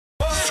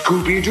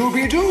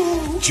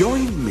Scooby-Dooby-Doo!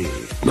 Join me.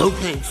 No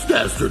thanks,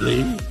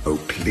 Dastardly. Oh,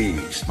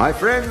 please. My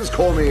friends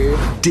call me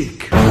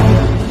Dick.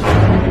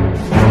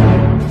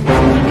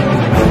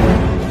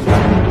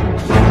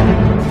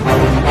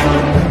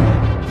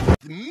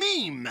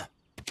 Meme!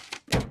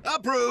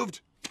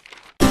 Approved!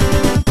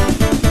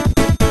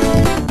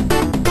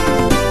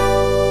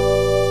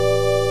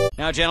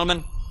 Now,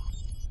 gentlemen,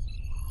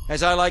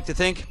 as I like to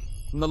think,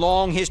 in the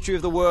long history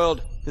of the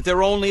world, that there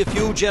are only a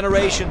few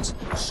generations.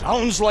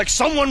 Sounds like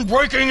someone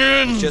breaking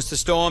in! It's just a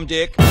storm,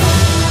 Dick.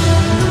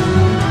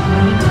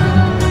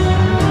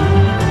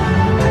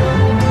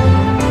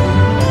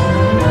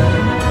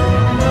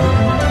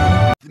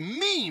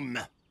 Meme!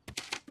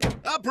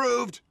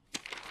 Approved!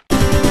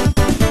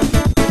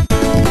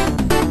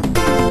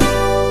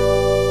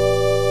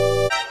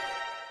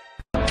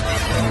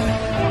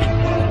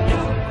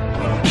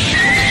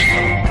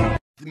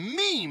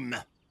 Meme!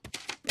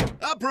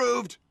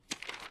 Approved!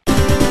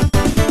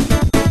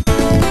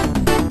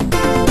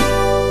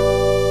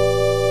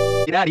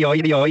 Meme!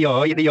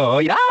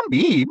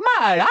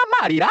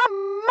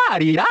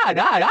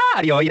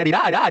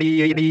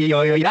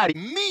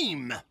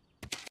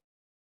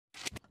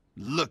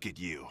 Look at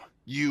you.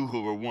 You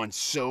who were once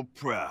so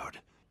proud.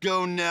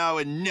 Go now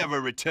and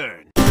never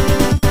return.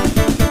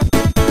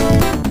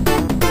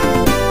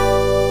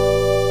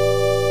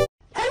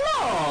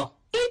 Hello!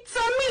 It's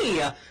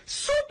me,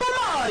 Super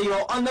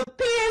Mario on the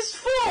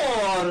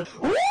PS4!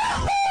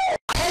 Woohoo!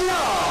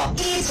 Hello!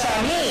 It's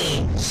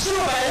me,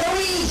 Super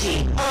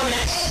Luigi on the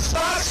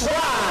Xbox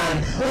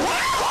One!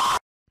 Woohoo!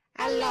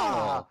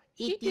 Hello,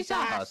 it is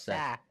us,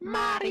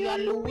 Mario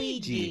and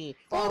Luigi,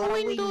 for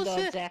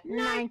Windows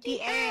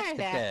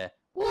 98.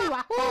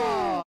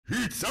 Woohoo!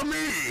 It's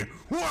me,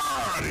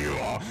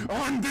 Wario,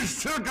 on the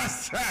Sega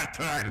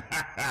Saturn.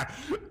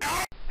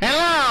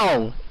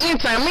 Hello,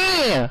 it's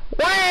me,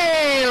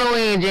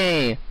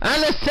 Luigi, on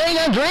the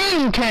Sega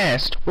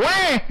Dreamcast.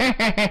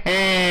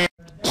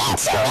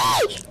 It's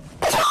me,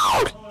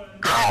 Toad,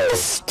 on the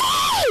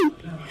Steam.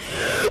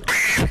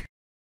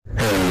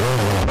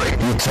 Hello,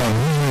 it's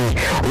me,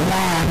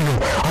 Wario,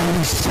 on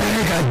the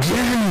Sega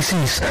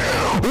Genesis.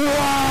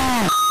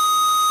 Wow!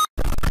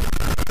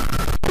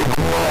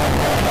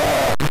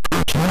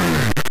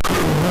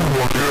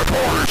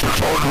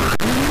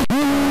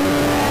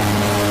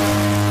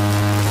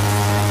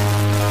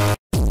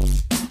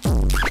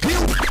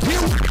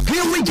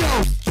 Here we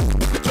go!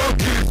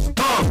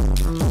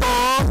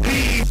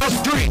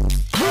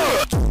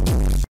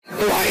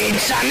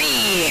 It's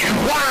me,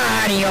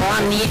 Wario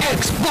on the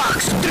Xbox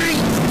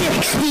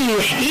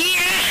 360.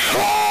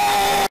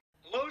 Yeah!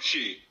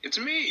 Loshi, it's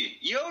me,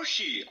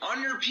 Yoshi,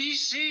 on your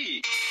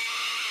PC.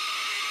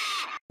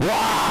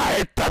 Why,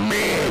 it's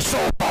me,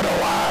 Super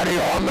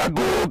Wario on the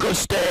Google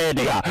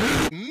Stadia.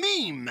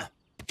 Meme!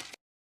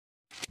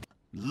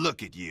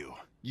 Look at you.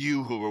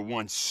 You who were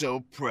once so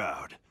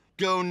proud.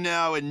 Go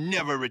now and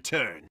never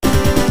return.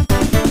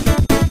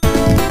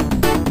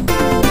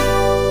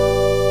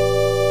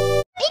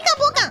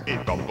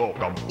 Eekum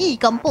Bokum.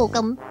 Eekum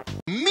Bokum.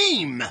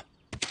 Meme!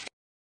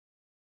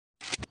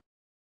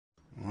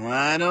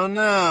 I don't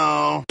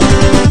know.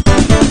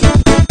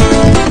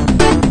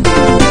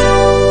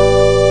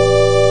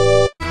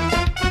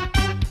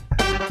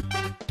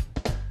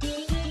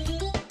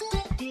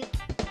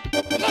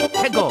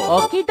 Let's go!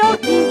 Okie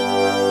dokie!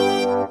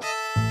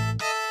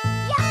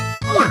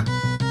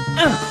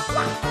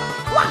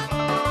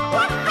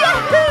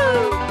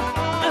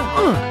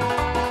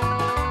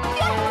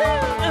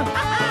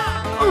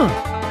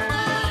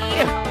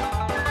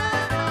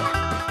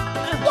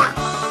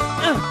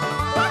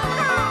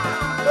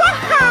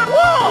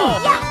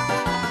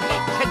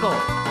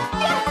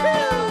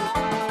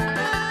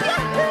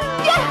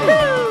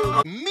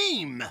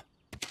 Meme!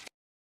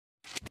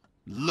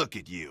 Look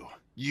at you.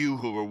 You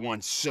who were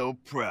once so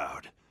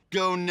proud.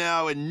 Go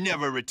now and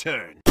never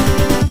return.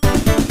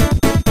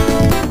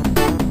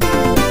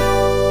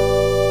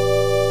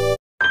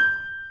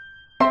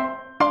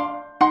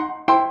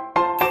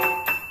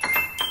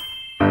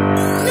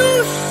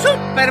 New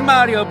Super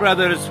Mario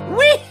Brothers!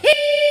 Whee!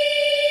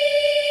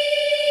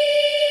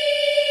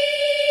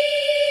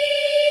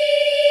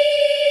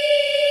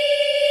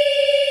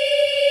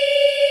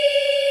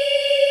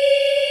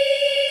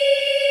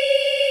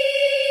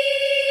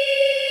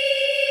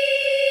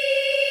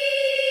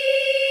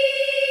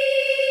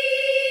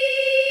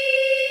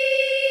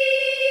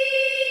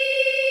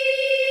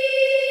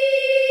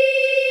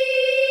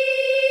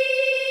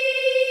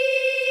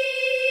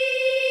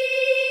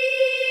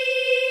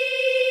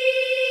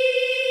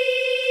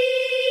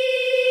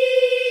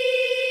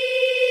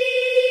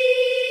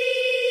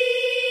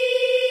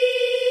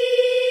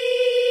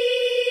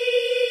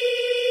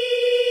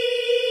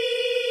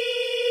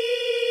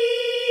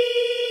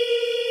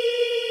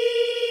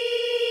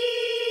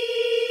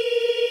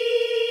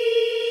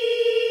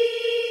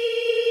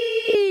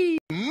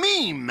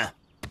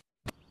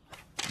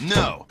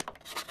 No.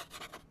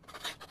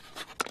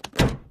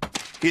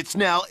 It's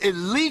now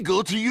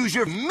illegal to use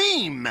your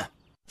meme.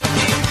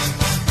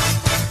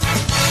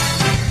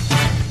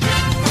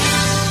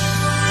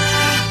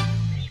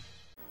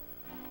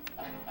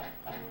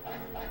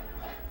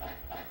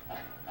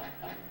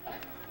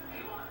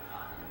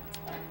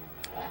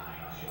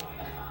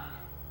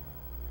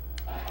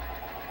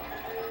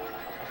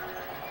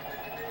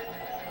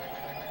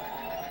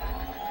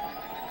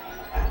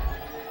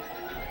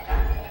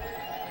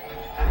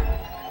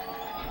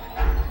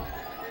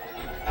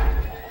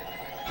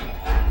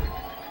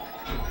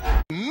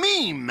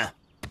 Meme!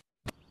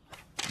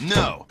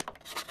 No.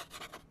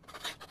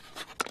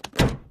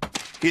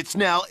 It's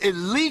now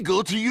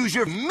illegal to use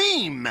your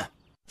meme!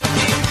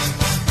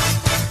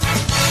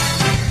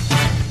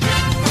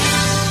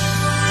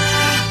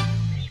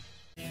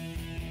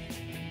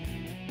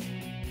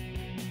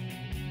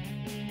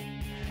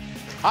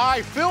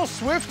 Hi, Phil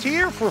Swift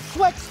here for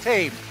Flex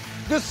Tape,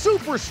 the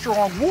super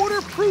strong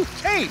waterproof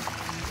tape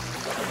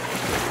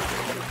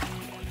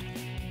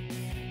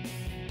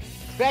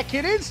that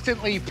can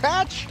instantly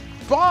patch,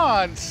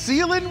 bond,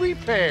 seal, and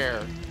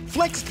repair.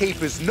 Flex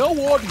Tape is no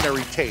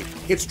ordinary tape.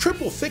 Its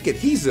triple thick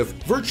adhesive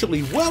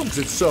virtually welds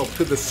itself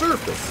to the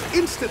surface,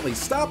 instantly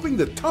stopping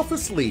the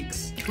toughest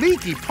leaks.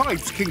 Leaky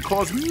pipes can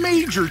cause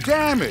major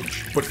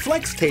damage. But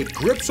Flex Tape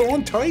grips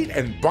on tight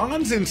and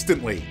bonds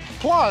instantly.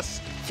 Plus,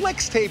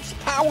 Flex Tape's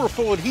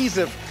powerful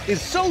adhesive is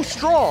so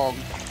strong,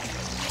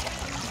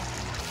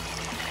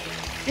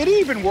 it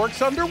even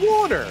works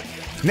underwater.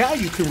 Now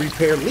you can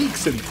repair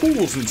leaks in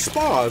pools and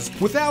spas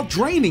without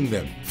draining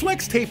them.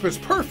 Flex Tape is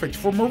perfect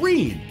for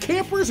marine,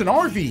 campers, and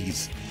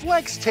RVs.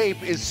 Flex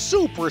Tape is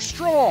super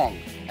strong,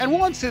 and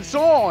once it's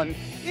on,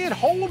 it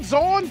holds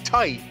on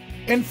tight.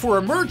 And for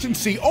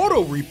emergency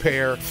auto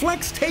repair,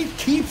 Flex Tape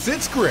keeps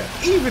its grip,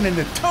 even in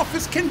the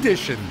toughest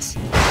conditions.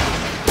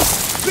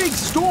 Big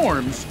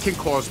storms can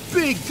cause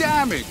big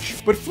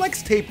damage, but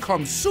Flex Tape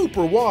comes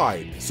super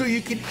wide, so you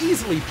can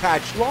easily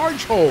patch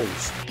large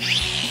holes.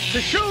 To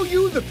show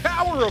you the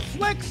power of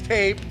Flex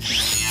Tape,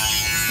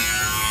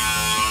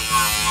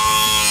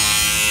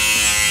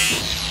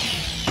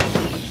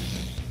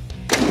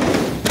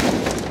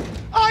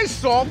 I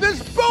sawed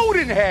this boat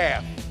in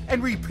half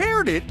and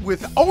repaired it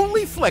with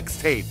only Flex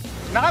Tape.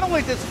 Not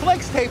only does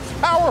Flex Tape's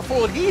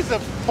powerful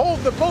adhesive hold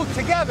the boat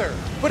together,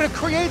 but it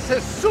creates a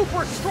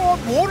super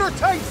strong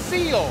watertight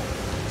seal,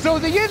 so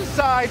the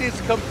inside is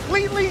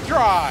completely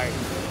dry.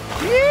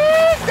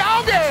 Yeah,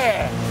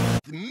 doggy!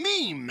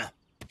 Meme!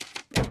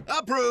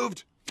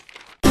 Approved!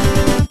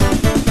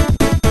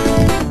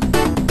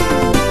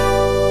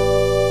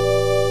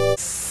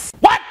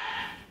 What?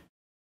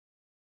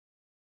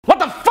 What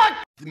the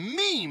fuck?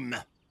 Meme!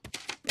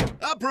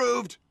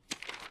 Approved!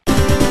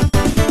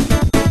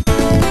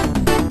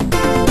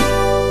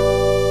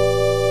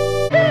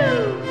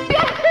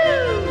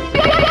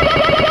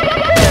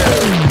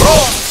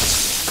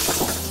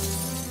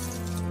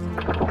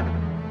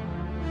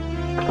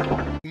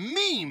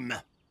 Meme!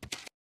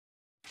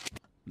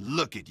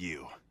 Look at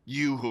you.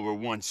 You who were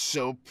once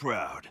so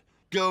proud.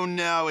 Go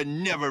now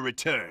and never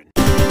return.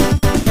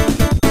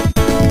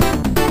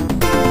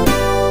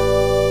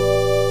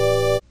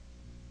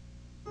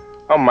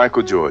 I'm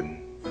Michael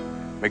Jordan.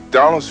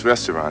 McDonald's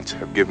restaurants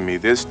have given me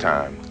this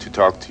time to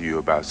talk to you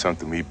about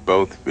something we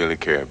both really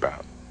care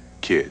about.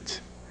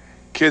 Kids.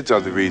 Kids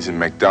are the reason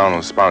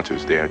McDonald's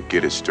sponsors their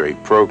Get It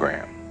Straight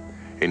program,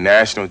 a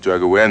national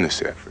drug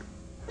awareness effort.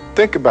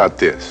 Think about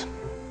this.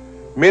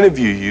 Many of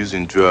you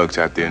using drugs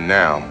out there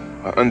now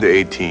are under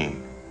 18.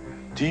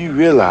 Do you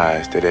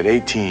realize that at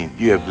 18,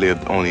 you have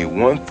lived only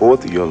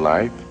 1/4 of your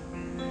life?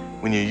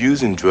 When you're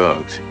using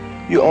drugs,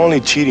 you're only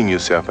cheating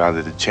yourself out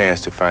of the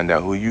chance to find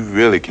out who you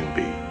really can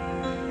be.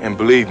 And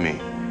believe me,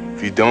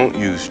 if you don't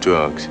use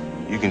drugs,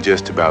 you can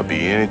just about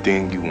be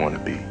anything you want to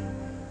be.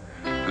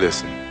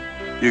 Listen,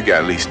 you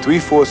got at least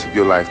 3/4 of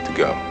your life to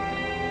go.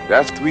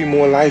 That's 3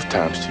 more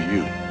lifetimes to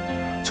you.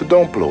 So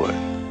don't blow it.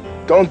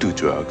 Don't do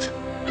drugs.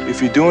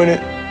 If you're doing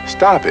it,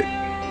 stop it.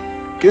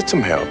 Get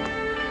some help.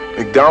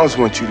 McDonald's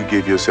wants you to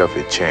give yourself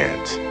a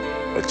chance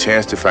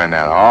to find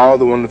out all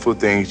the wonderful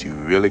things you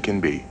really can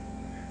be.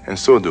 And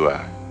so do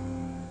I.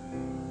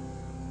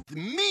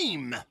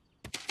 Meme!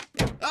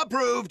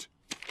 Approved!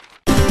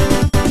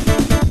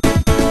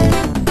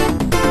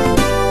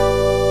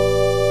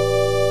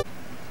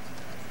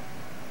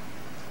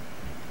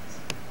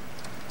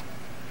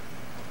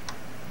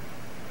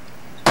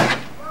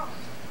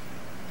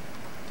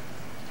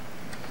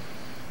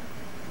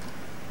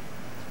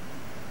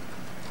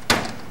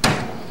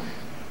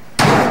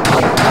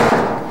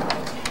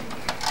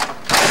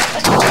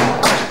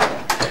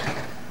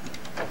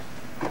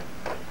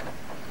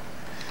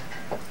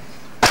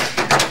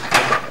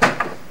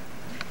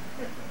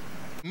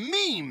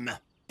 Meme!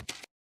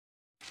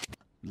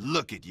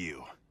 Look at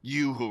you.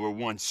 You who were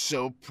once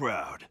so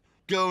proud.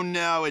 Go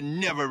now and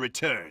never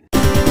return.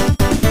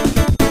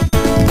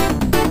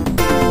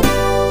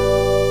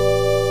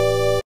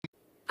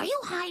 Are you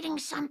hiding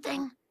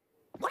something?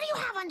 What do you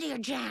have under your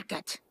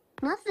jacket?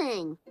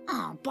 Nothing.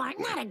 Oh, Bart,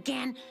 not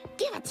again.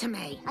 Give it to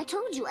me. I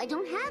told you, I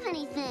don't have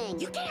anything.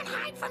 You can't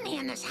hide from me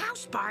in this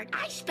house, Bart.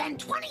 I spend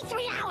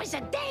 23 hours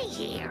a day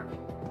here.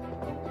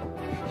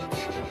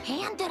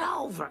 Hand it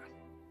over.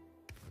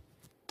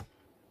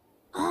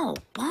 Oh,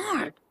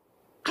 Bart.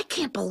 I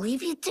can't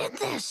believe you did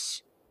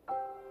this.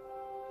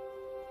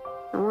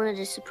 I wanted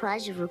to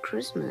surprise you for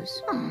Christmas.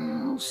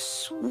 Oh,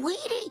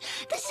 sweetie.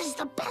 This is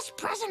the best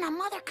present a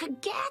mother could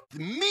get.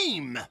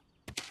 Meme!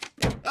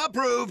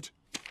 Approved!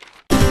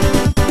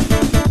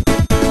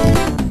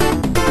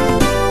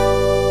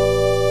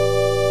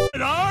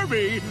 Our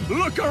Bobby,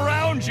 look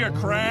around you,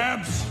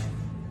 crabs.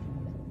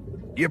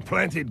 You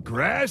planted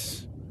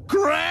grass?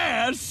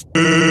 Grass?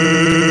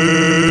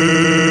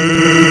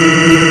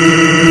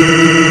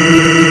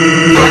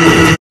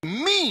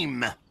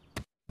 Meme!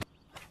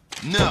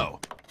 No.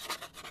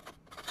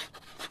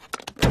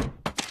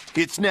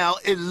 It's now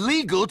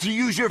illegal to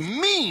use your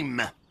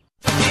meme!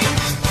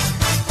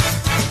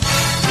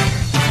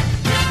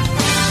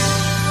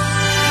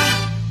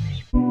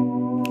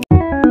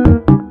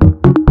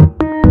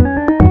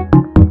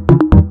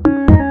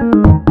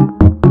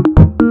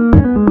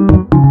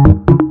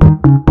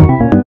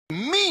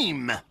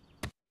 Meme!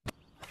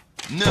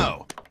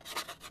 No.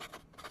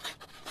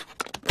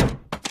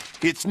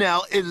 It's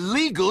now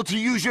illegal to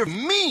use your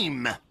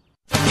meme!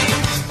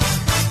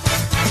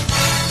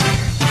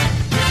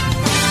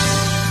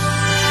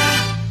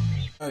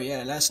 Oh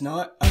yeah, last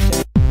night.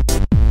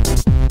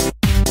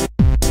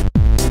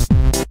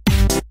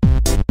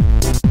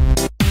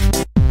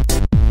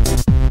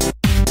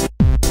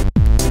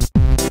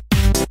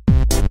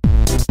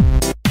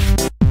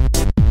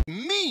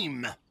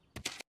 Meme!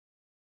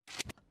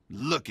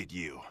 Look at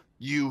you.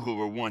 You who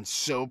were once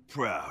so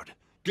proud.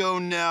 Go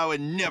now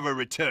and never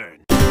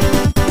return.